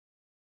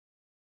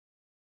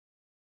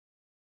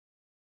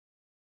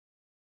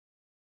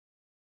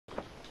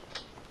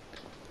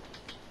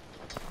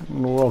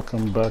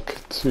Welcome back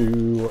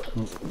to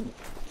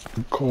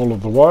Call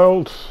of the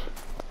Wild.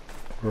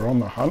 We're on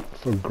the hunt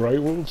for grey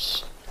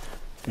wolves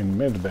in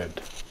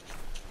Medved.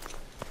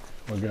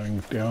 We're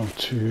going down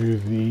to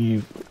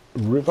the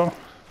river,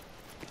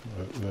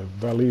 the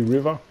valley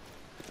river,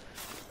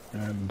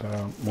 and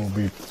we'll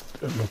be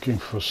looking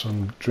for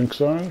some drink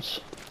zones.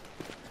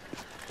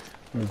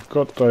 We've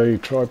got a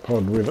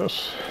tripod with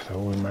us that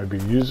we may be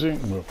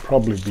using, we'll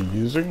probably be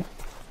using,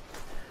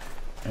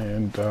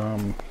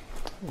 and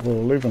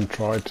we'll even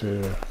try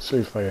to see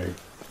if they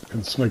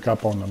can sneak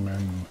up on them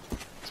and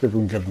see if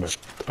we can get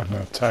an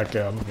attack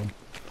out of them.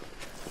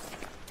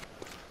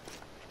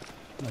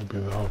 Maybe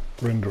they'll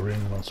render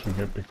in once we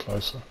get a bit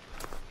closer.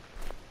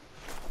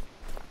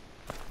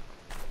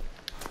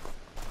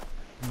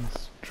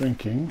 He's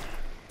drinking.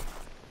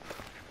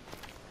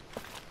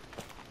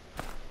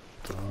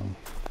 It's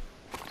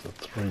a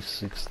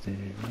 360,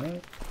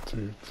 no,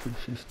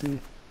 250.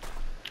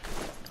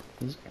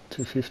 Is it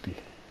 250?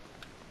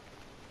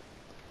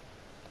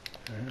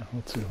 Yeah,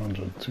 or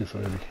 200,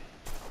 230.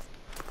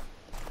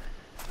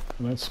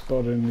 I don't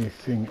spot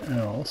anything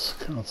else.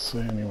 Can't see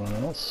anyone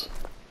else.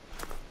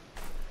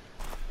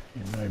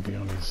 He may be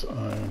on his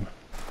own,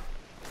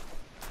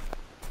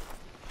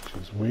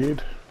 which is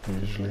weird. We're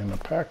usually in a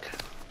pack.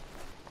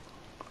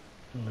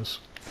 Unless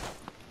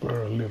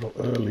we're a little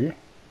early.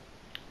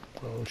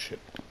 Oh shit.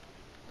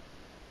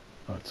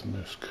 Oh, it's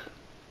Musk.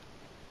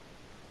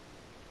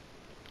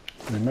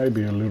 We may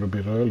be a little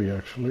bit early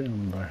actually,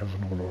 and they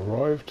haven't all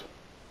arrived.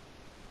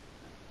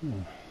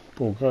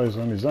 Poor guy's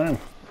on his own.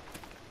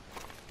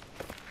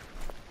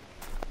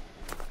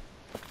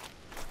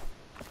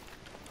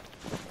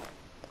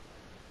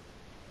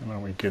 And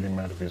then we get him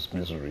out of his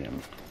misery.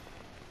 And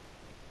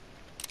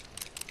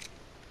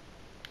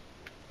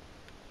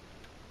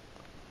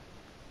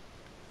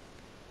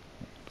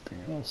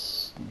anything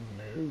else?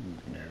 No,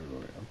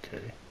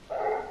 okay.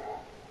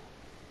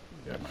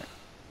 Yeah, mate.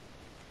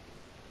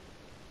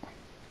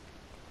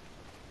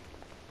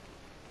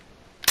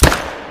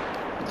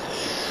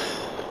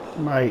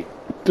 Mate,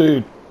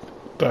 dude,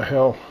 the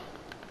hell.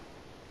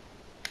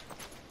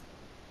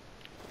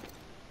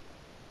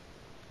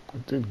 I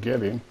did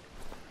get him,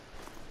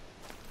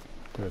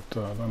 but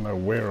I don't know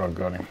where I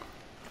got him.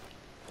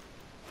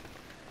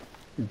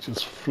 He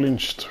just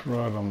flinched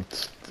right on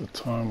the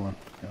timer.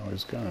 You know,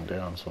 he's going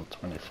down, it's on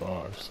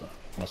 25, so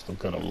must have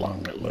got a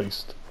lung at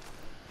least.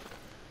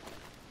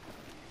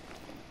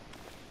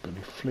 But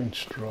he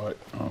flinched right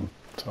on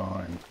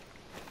time.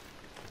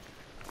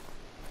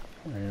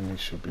 And he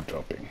should be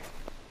dropping.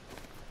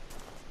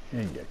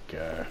 Here you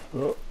go.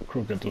 Oh,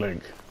 crooked leg.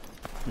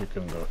 You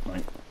can do it,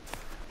 mate.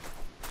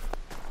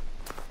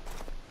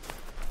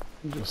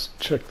 Just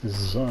check this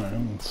zone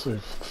and see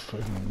if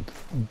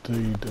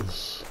indeed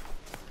it's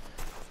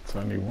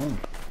only one.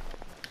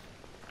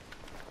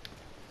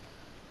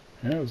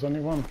 Yeah, there's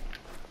only one.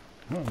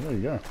 Oh, there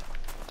you go.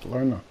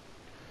 Loner.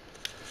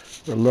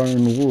 The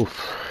lone wolf.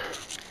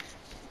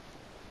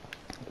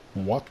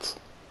 What?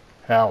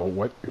 How?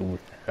 What?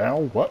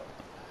 How? What?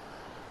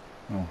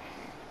 Oh.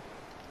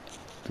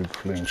 Did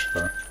flinch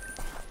though.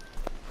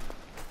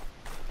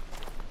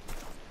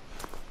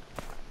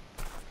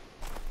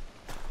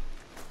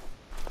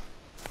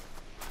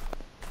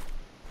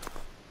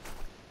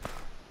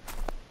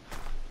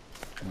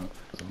 Oh,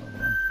 there's another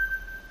one.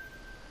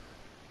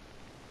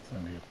 There's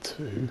only a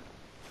two.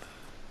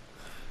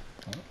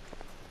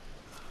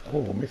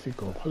 Oh,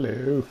 mythical.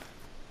 Hello.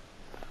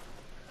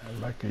 I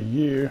like a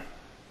year.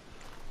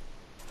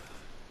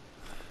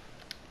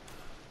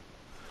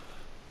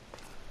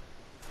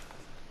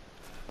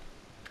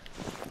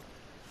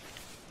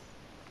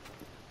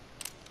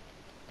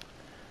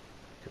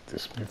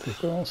 This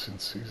mythical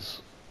since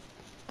he's...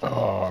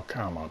 Oh,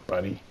 come on,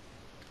 buddy.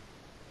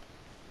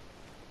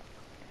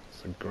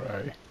 It's a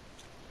grey.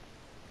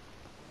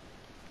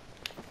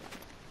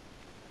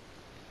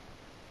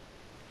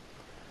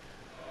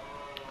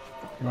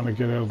 You want to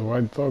get out of the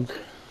way, dog?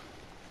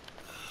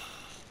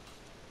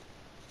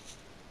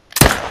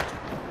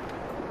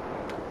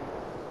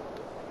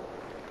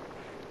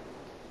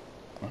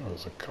 Oh,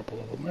 there's a couple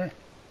of them there.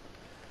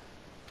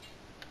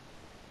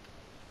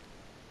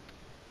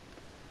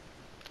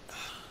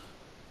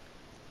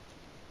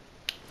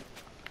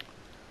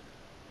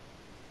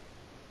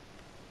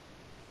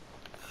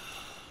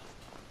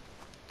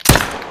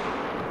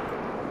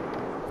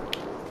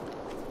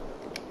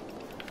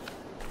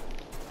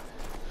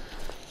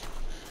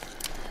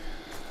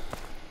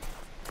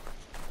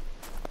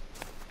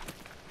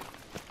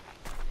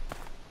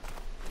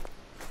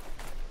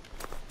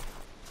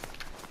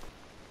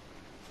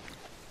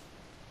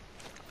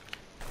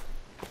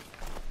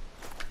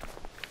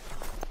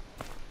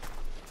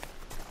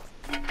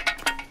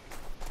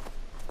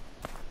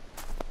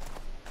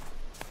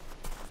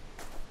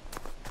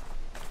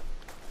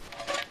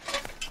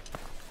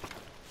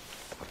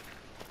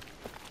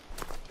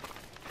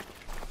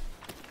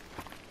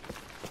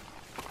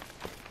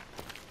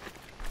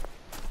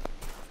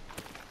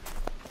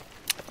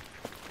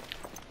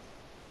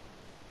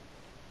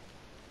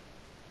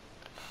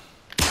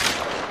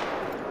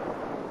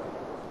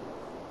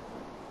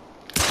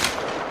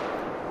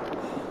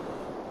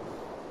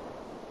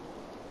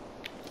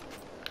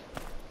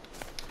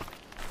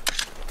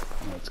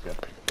 go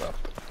pick it up.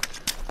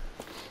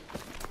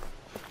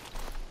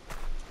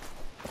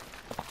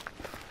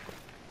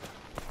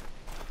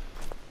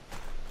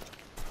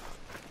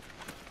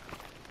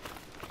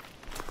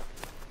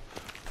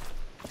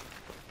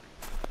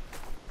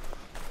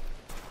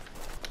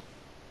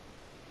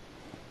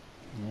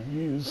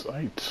 Here's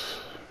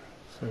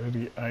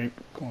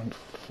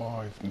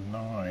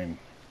 838.59,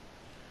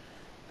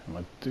 and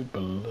I do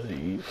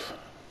believe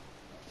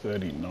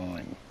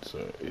 39, so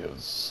it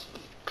is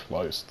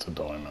close to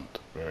diamond,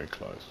 very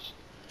close,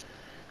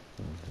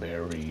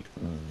 very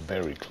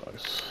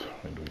close.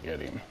 Where do we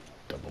get him?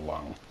 Double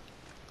lung,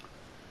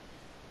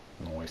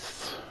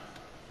 nice.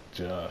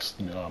 Just,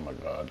 oh my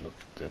god, look,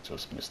 that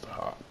just missed the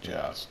heart,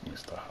 just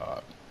missed the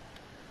heart.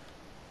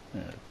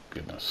 Yeah,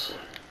 goodness.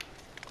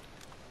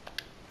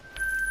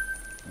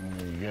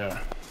 There you go.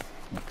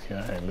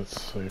 Okay,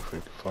 let's see if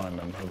we can find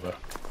another.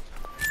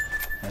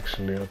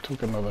 Actually, I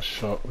took another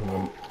shot with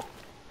him.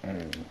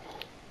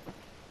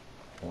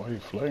 Why are you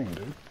flying,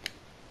 dude?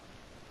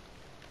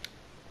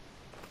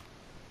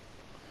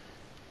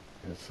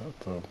 Is that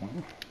the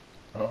one?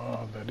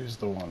 Oh, that is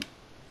the one.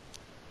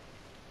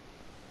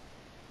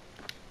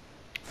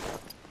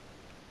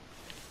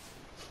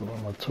 It's the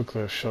one I took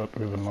that shot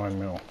with a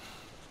 9mm.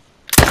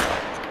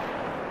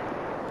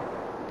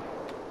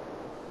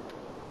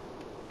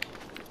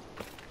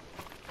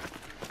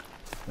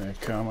 They're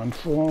coming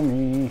for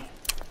me.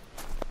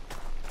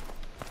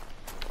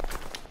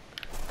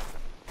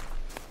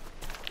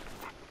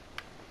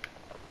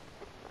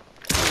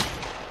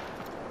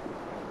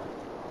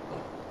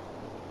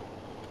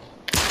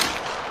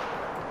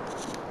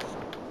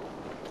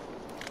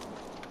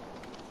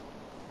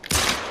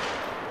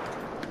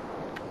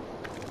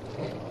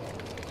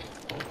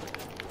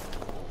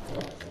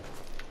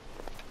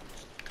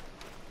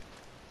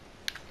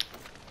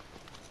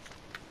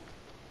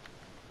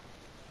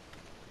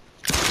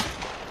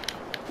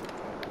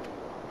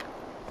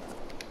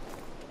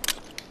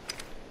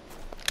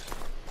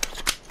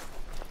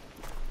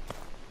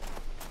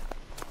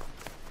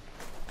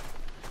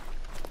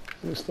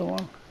 Is this the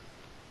one?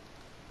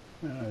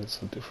 No,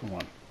 it's a different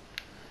one.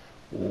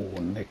 Oh,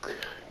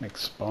 neck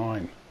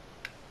spine.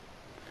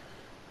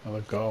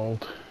 Another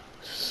gold.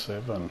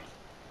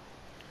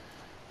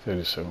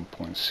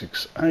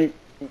 37.68.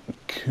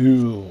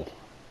 Cool.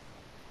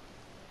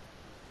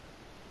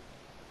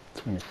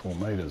 24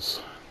 meters.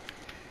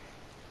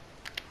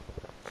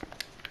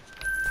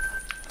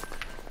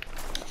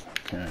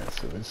 Okay,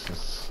 so this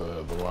is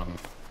the one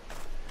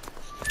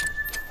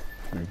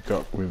we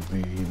got with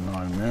the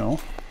 9mm.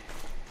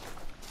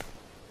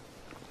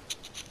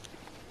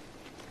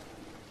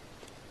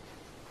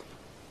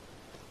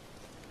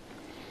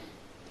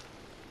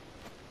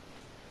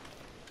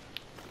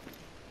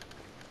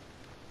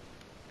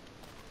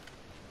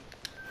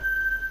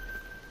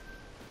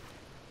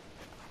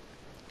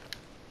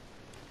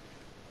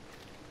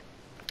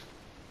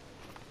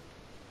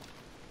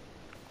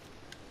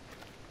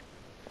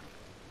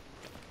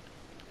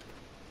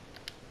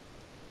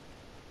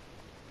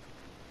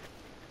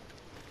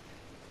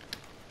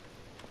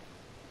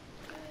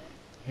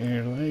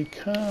 Here they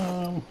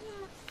come.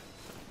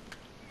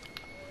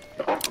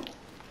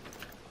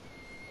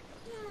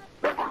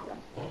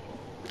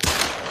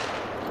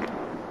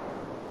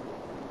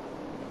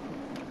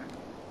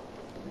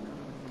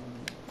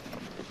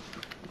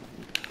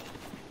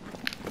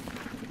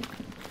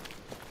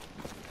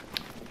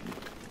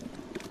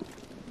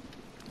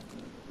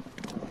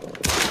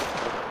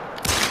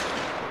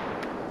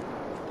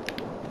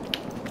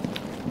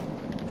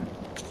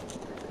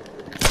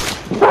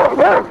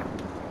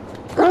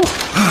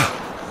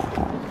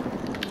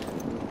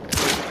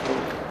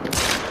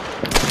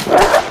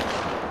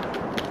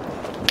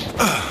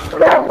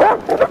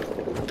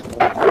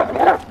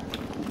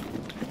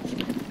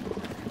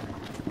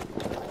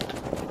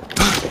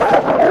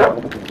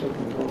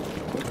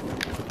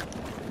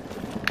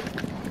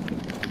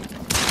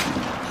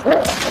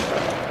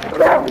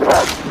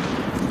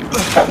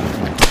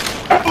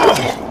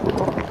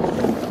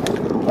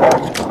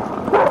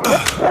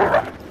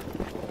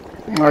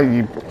 Oh,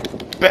 you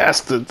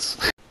bastards.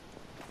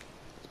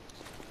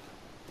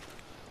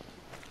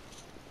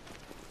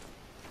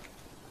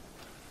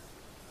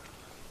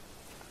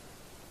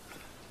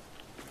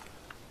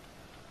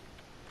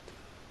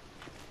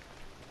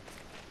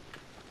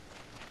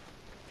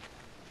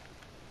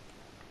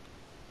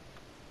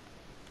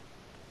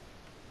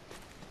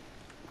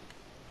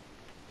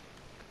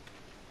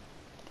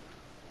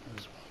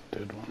 There's one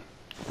dead one.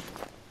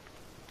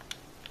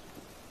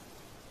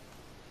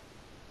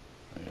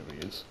 There he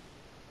is.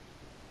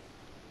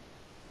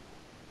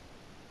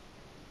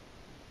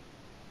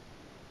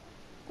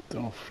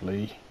 Don't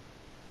flee.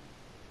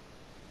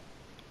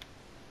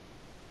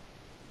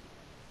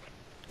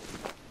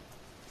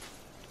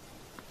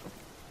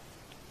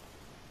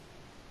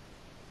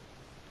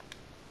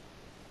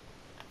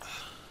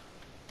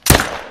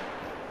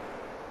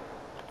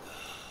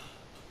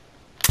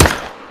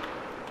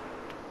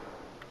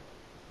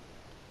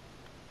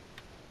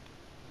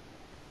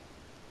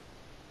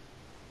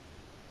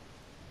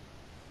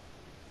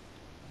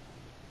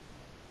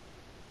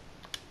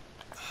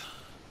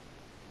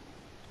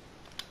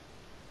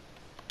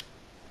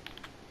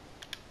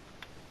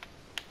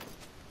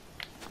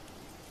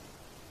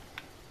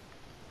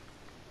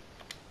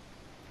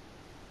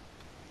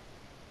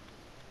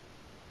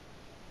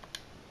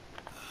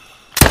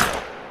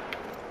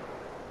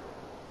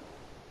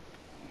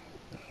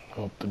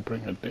 to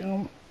bring it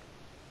down.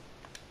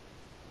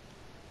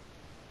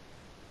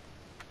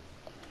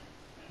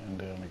 And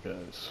down it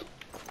goes.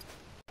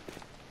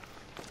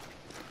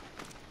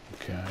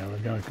 Okay,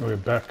 we're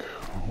back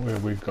where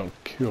we got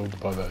killed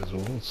by those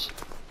wolves.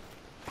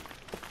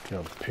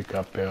 Go pick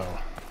up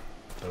our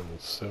level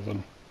 7.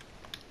 Is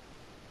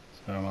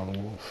there another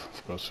wolf?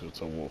 Of course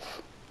it's a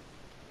wolf.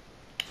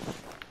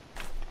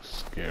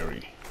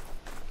 Scary.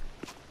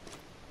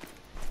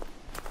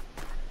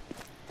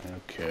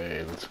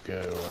 Okay, let's go.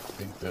 I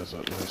think there's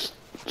at least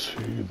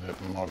 2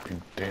 that might be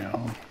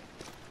down.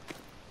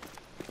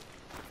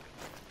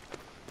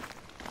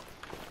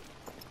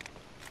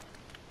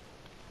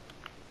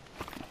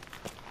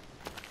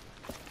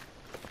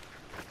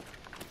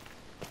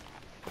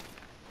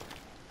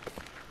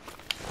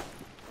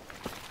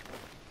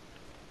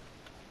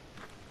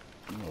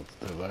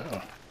 There they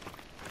are.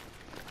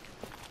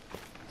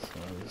 So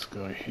this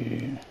guy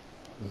here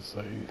is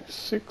a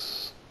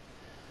 6.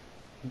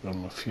 I've got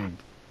him a few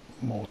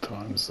more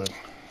times than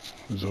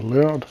is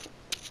allowed.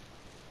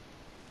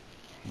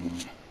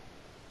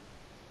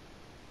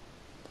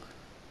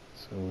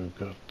 So we've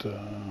got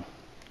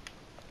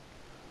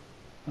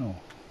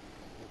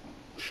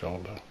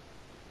shoulder.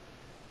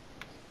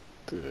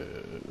 I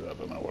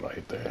don't know what I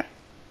hit there.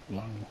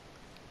 Lung.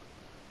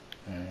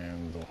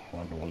 And the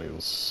one while he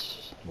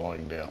was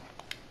lying down.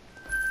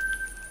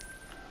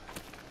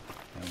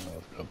 And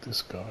I've got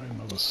this guy,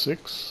 another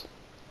 6.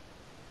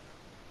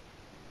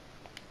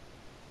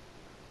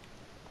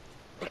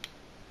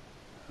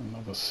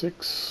 Another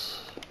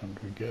 6, and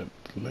we get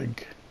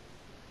leg,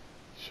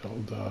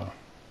 shoulder,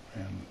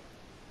 and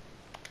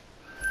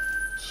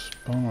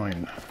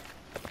spine.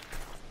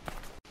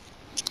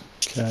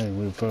 Okay,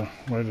 we've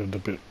waited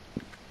a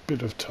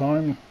bit of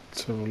time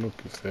to look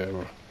if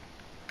they're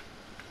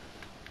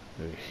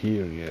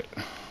here yet.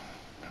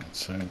 Can't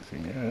see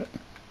anything yet.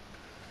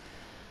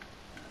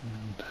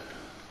 And,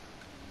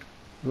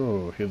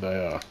 oh, here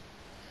they are.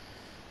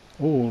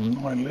 Oh,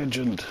 my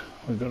legend.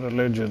 We got a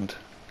legend.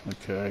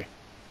 Okay.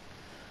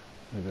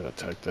 We gotta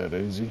take that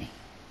easy.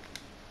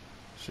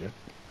 Shit.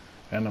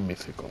 And a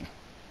mythical.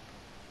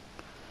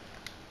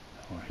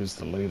 Well, here's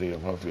the leader,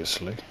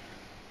 obviously.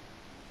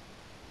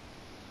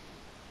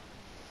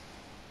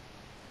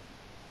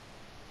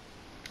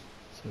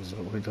 So is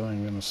that we're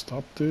gonna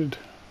stop, dude?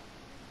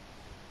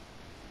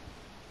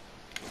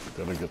 We've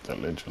gotta get that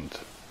legend.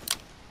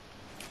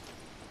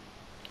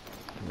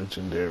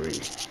 Legendary.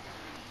 Is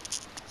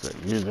that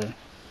you there?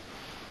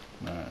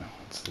 No,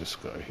 it's this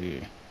guy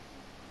here.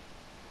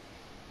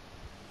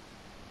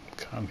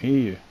 Can't hear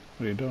you.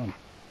 What are you doing?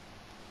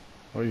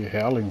 What are you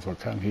howling for?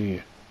 Can't hear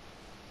you.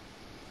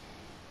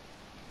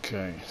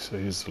 Okay, so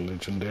here's the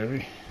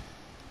legendary.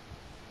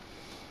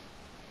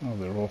 Oh,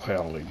 they're all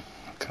howling.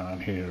 I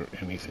can't hear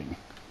anything.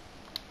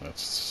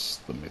 That's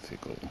the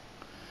mythical.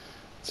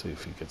 Let's see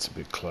if he gets a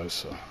bit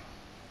closer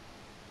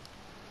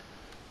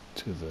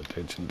to the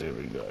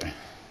legendary guy.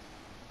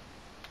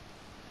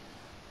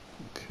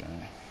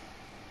 Okay.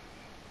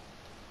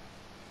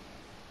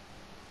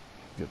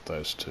 Get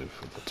those 2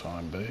 for the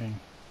time being.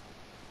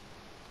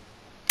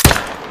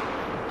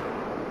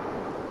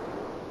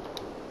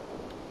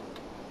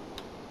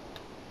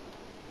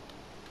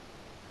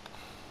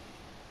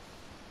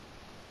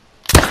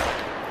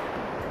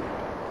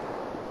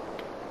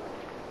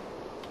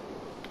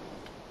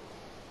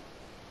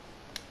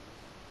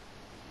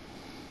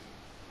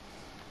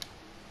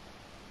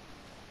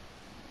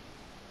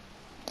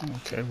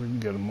 Okay, we can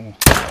get them all.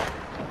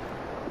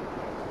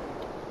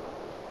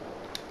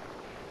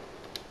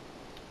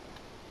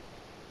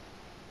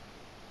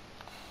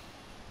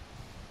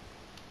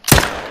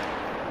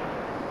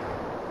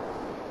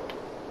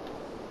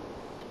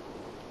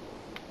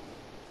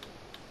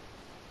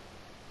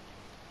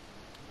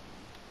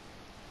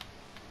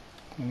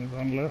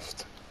 Anyone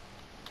left?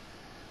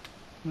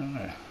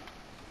 No.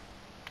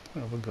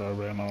 Other guy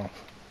ran off.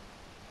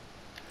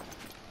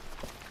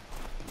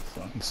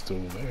 The sun's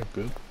still there,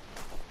 good.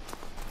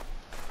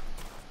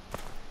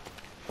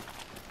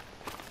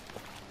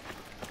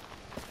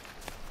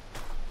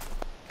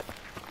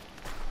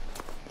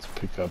 Let's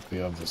pick up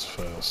the others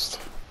first.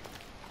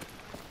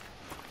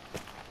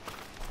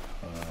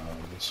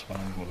 This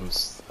one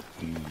was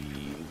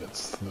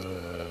that's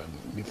the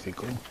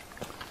mythical.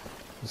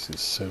 This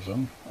is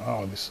 7.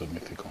 Oh, this is a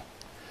mythical.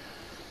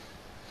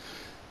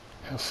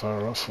 How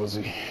far off was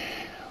he?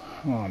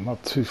 Oh,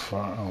 not too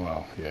far. Oh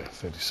well, yeah,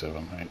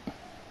 37, mate.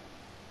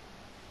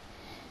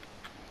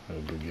 How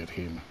did we get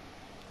him?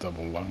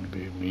 Double lunged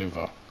him,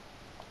 liver.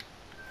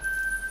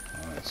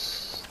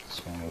 Nice.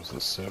 This one was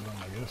the 7,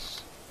 I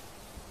guess.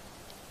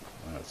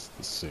 That's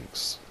the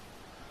 6.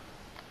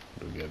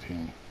 We get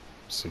him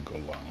single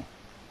lung.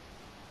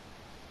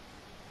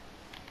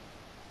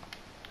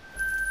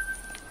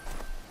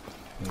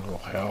 Little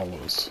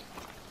howlers.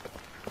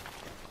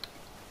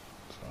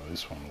 So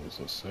this one was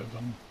a 7.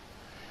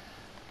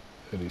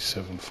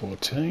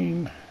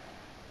 3714.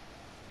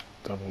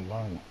 Double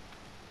lung.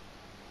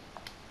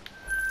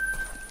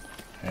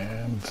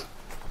 And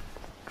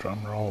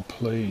Drum roll,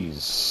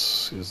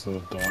 please. Is there a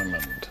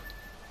diamond?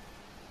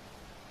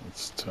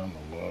 Let's turn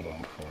the light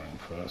on for him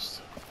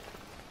first.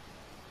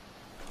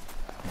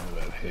 Look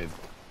at that head.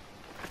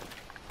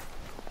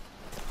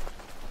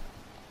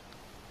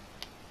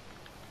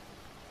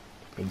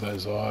 Look at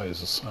those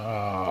eyes.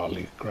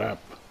 Holy crap.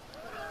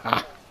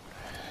 Ah.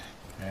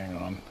 Hang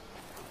on.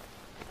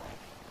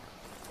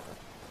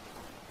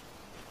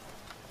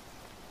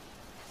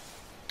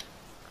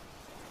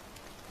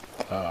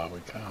 Ah, we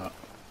can't.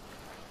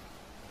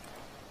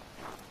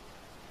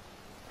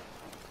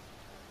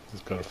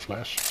 It's got a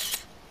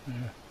flash. Yeah.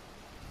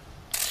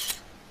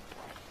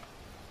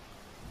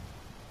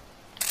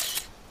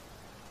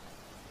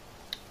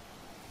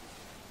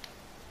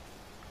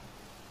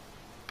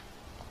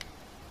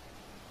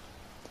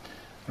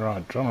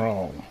 Right, drum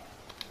roll.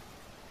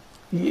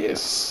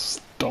 Yes,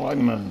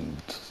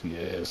 diamond.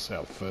 Yes,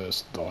 our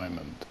first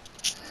diamond.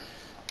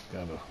 We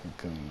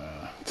can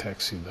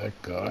taxi that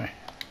guy.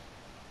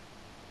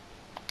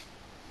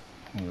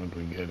 What did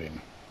we get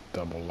him?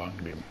 Double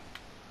lunged him.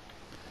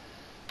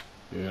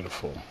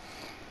 Beautiful.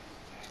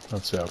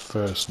 That's our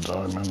first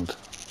diamond.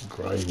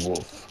 Grey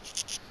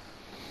wolf.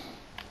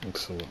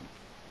 Excellent.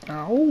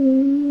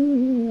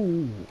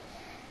 Ow!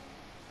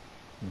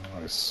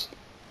 Nice.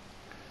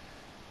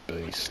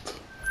 Beast.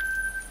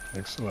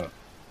 Excellent.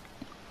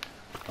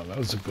 Oh, that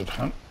was a good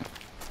hunt.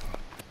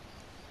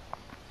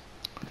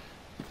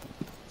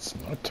 It's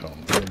night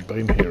time. We've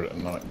been here at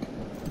night.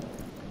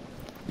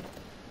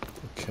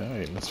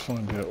 Okay, let's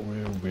find out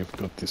where we've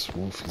got this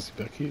wolf. Is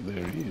he back here?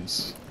 There he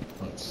is.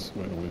 That's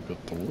where we've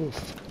got the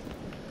wolf.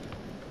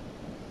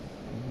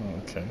 Oh,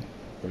 okay.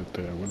 But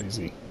what is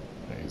he?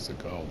 He's a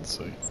gold,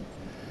 see.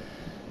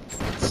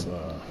 Let's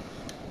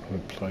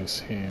replace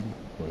him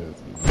with...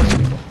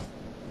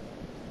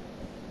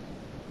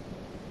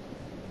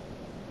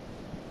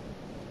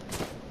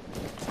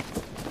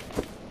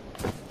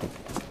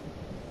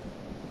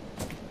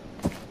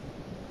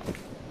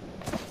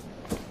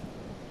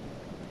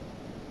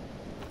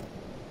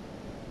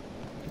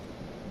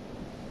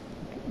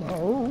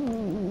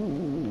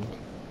 Oh.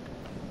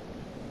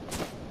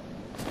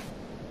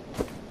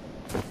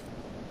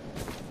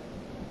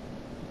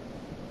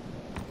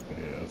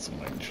 Yeah, that's a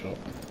main shot.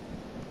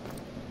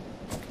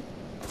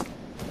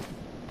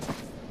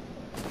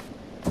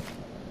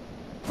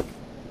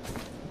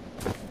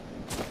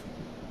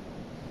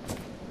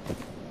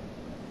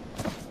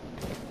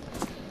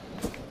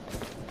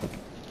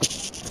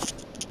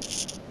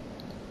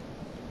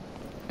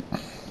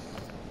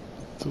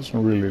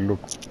 Doesn't really look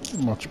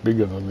much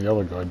bigger than the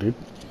other guy did.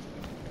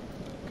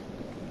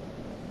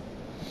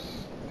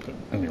 But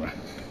anyway.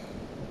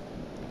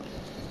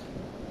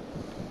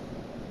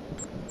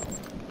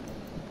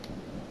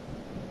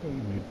 We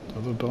need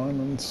other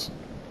diamonds.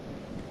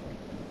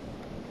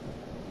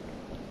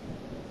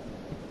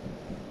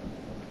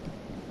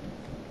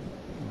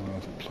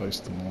 I've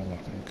placed them all, I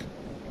think.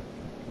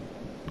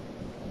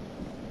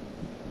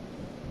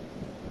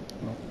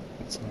 Oh,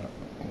 what's that?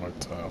 White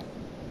tail.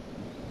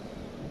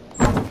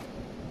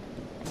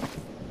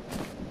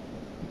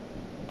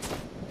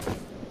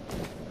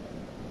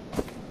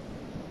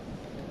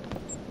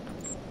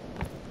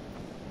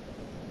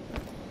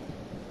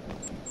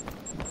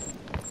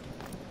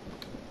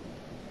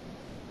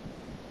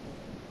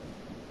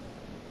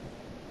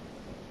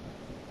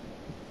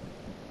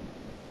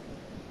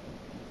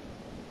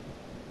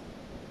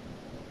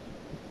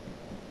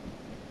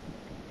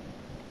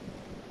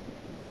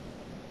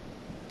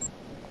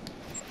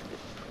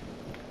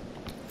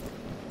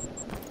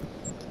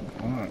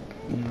 Alright,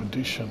 new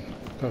addition.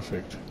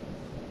 Perfect.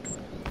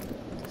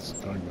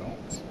 Sky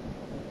gold.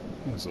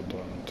 There's a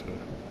diamond too.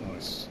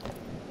 Nice.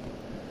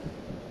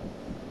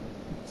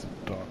 It's a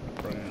dark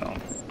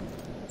brown.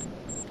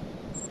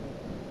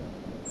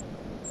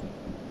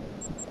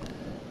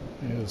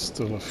 Yeah, there's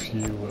still a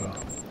few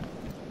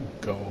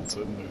golds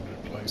that need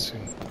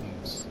replacing.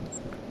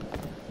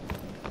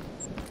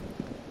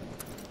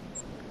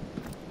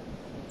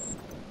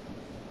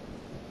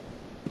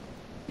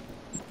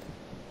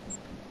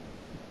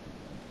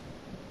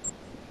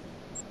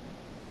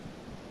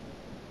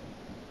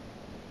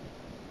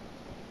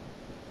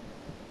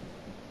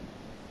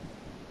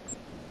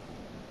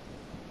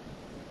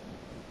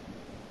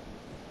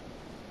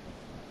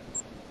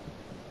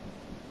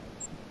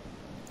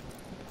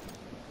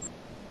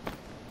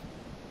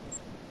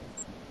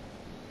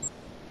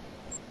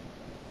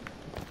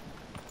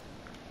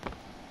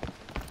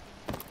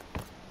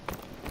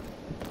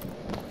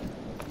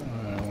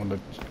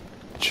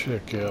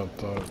 Check out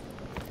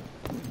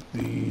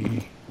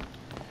the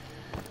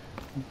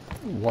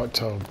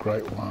white-tailed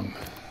great one,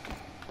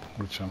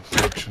 which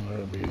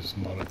unfortunately is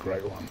not a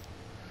great one.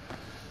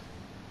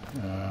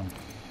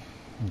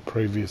 In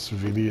previous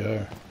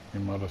video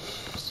you might have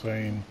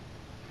seen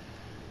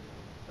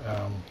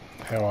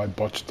how I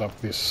botched up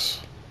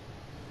this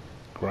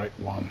great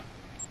one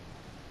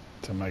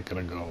to make it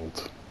a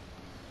gold.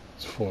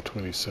 It's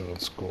 427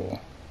 score.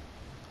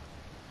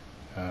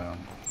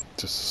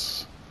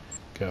 Just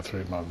go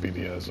through my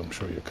videos, I'm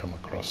sure you'll come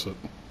across it.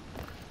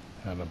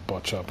 how to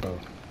botch up a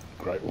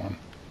great one.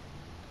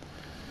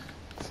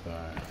 So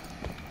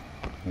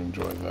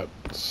enjoy that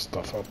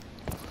stuff up.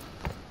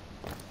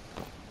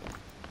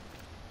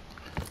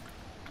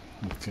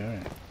 Okay,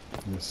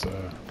 this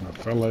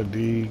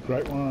Medved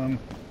great one.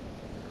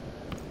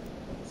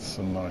 It's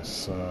a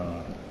nice,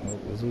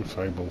 what was it,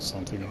 Fable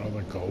something or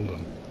other,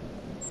 golden.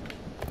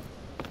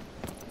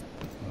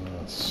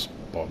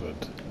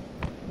 Spotted.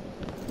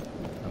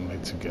 I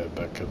need to go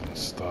back and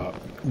start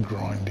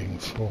grinding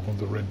for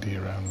the red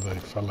deer and the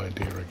fallow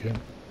deer again.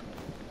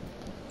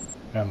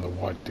 And the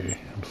white deer,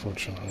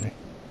 unfortunately.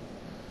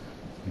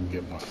 And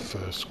get my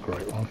first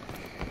great one.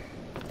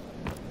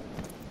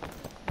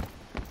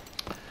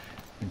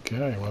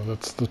 Okay, well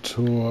that's the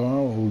tour.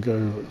 We'll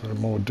go a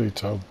more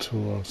detailed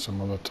tour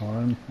some other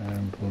time,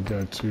 and we'll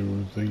go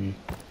to the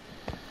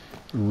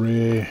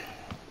rare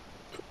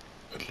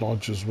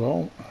lodge as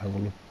well. Have a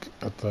look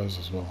at those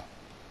as well.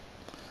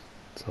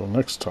 Till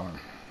next time.